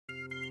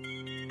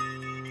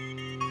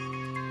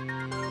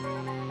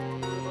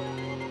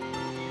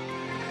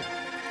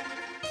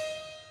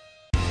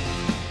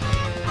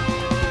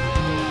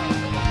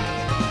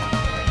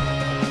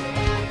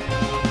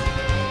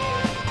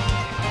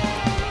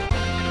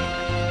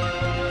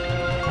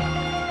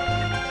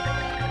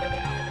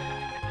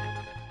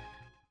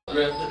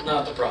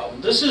not the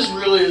problem. This is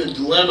really the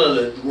dilemma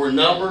that where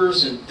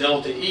numbers and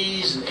delta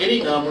E's and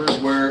any numbers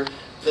where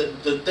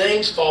the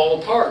things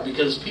fall apart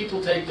because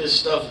people take this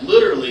stuff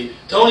literally.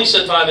 Tony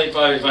said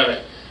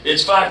 585858.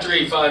 It's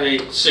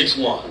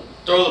 535861.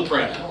 Throw the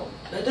print out.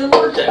 That doesn't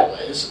work that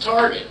way. It's a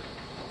target.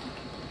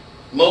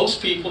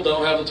 Most people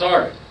don't have a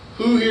target.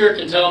 Who here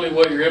can tell me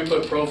what your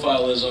input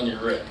profile is on your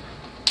rig?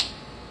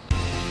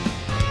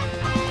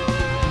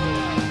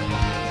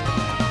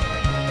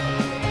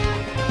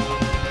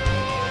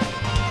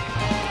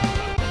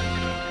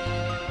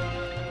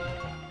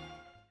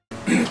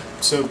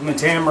 So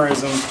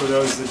metamerism, for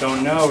those that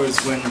don't know, is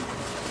when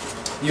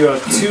you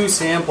have two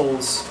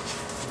samples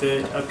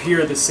that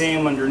appear the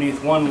same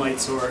underneath one light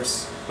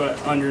source,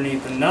 but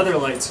underneath another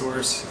light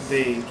source,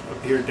 they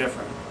appear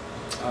different.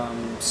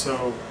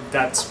 So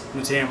that's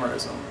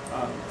metamerism.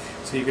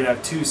 So you could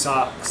have two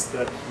socks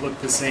that look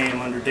the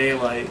same under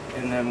daylight,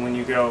 and then when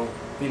you go,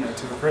 to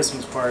a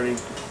Christmas party,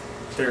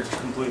 they're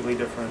completely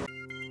different.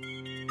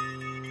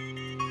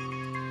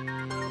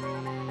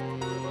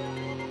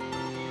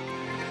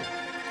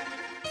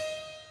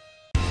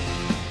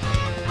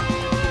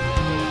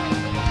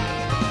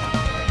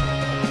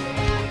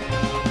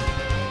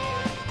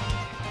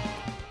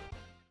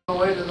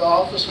 Way to the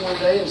office one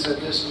day and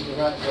said this is the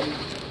right paper.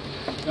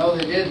 No,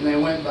 they didn't. They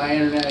went by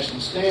international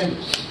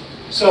standards.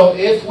 So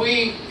if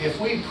we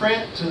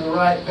print to the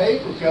right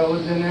paper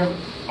code, then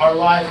our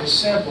life is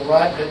simple,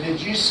 right? But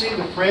did you see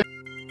the print?